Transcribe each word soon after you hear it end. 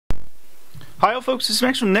Hi folks, this is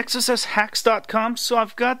Max from NexusSHacks.com. So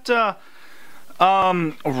I've got a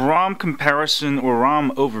ROM comparison or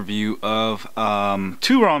ROM overview of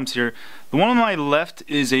two ROMs here. The one on my left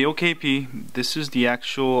is AOKP. This is the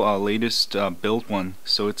actual latest build one,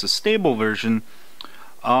 so it's a stable version.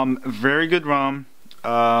 Very good ROM.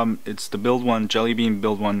 It's the build one, Jelly Bean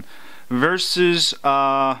build one, versus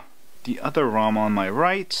the other ROM on my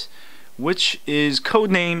right, which is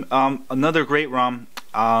Codename, another great ROM.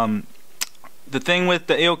 The thing with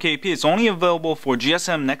the AOKP, it's only available for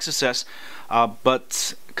GSM Nexus S,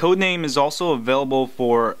 but Codename is also available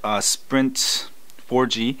for Sprint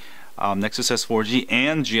 4G, Nexus S 4G,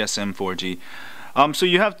 and GSM 4G. So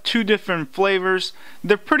you have two different flavors.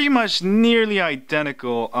 They're pretty much nearly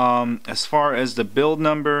identical as far as the build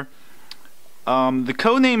number. The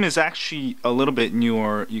codename is actually a little bit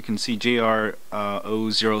newer. You can see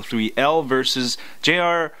JR003L versus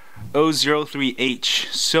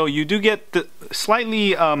JR003H. So you do get the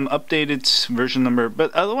slightly updated version number,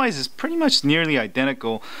 but otherwise it's pretty much nearly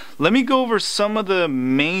identical. Let me go over some of the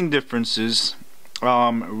main differences.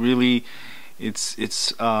 Really,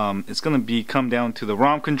 it's going to come down to the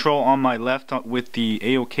ROM control on my left with the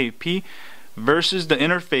AOKP versus the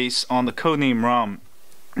interface on the Codename ROM.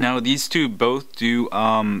 Now these two both do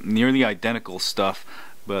nearly identical stuff,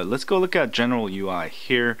 but let's go look at general UI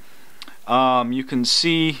here. You can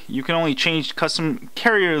see you can only change custom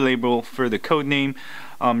carrier label for the Codename.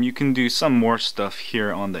 You can do some more stuff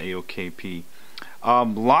here on the AOKP.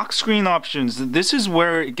 Lock screen options, this is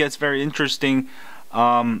where it gets very interesting.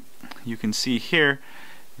 You can see here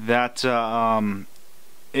that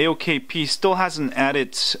AOKP still hasn't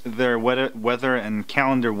added their weather and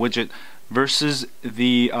calendar widget versus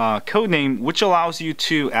the Codename, which allows you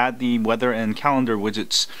to add the weather and calendar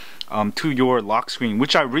widgets to your lock screen,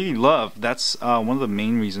 which I really love. That's one of the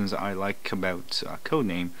main reasons I like about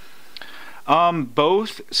Codename.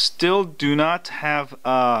 Both still do not have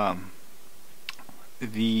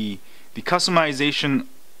the customization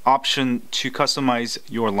option to customize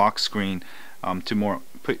your lock screen to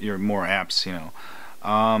put your more apps.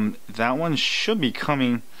 That one should be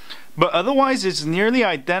coming. But otherwise it's nearly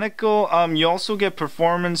identical. You also get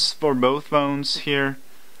performance for both phones here.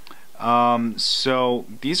 So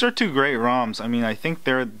these are two great ROMs. I mean, I think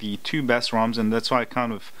they're the two best ROMs, and that's why I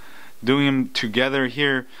kind of doing them together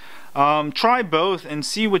here. Try both and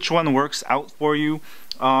see which one works out for you.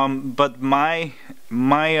 But my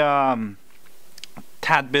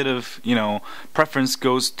tad bit of preference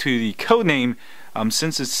goes to the Codename,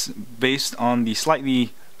 since it's based on the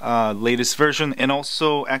slightly latest version, and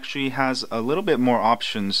also actually has a little bit more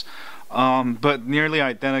options, but nearly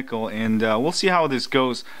identical, and we'll see how this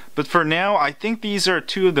goes. But for now, I think these are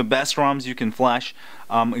two of the best ROMs you can flash.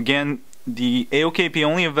 Again, the AOKP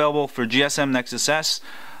only available for GSM Nexus S,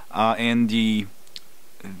 and the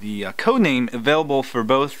Codename available for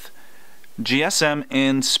both GSM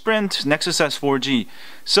and Sprint Nexus S 4G.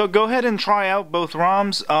 So go ahead and try out both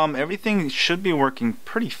ROMs. Everything should be working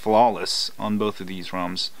pretty flawless on both of these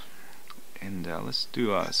ROMs. And let's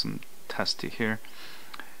do some testing here.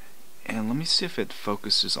 And let me see if it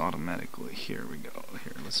focuses automatically. Here we go.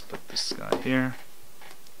 Here, let's put this guy here.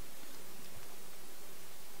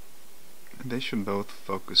 They should both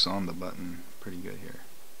focus on the button pretty good here.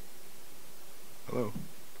 Hello.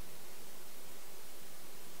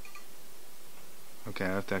 Okay, I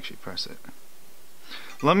have to actually press it.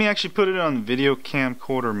 Let me actually put it on video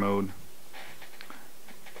camcorder mode.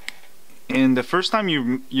 And the first time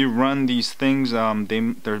you run these things, there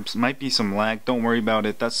might be some lag. Don't worry about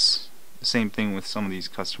it. That's the same thing with some of these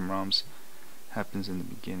custom ROMs. Happens in the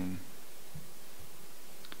beginning.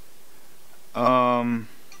 For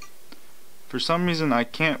some reason, I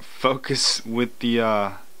can't focus with the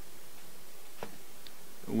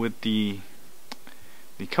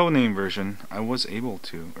Codename version. I was able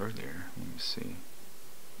to earlier. Let me see.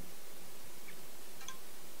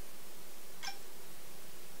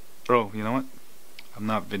 Oh, you know what? I'm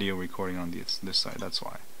not video recording on this side. That's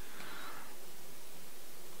why.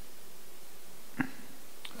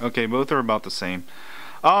 Okay, both are about the same.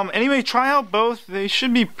 Anyway, try out both. They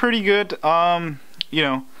should be pretty good. And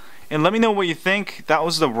let me know what you think. That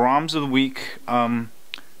was the ROMs of the week.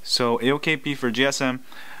 So AOKP for GSM,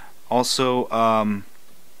 also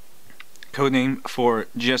Codename for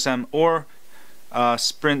GSM, or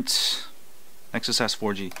Sprint Nexus S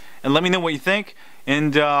 4G. And let me know what you think,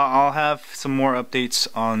 and I'll have some more updates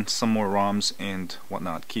on some more ROMs and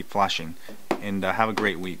whatnot. Keep flashing, and have a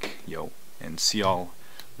great week, yo, and see y'all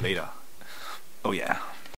later. Oh yeah.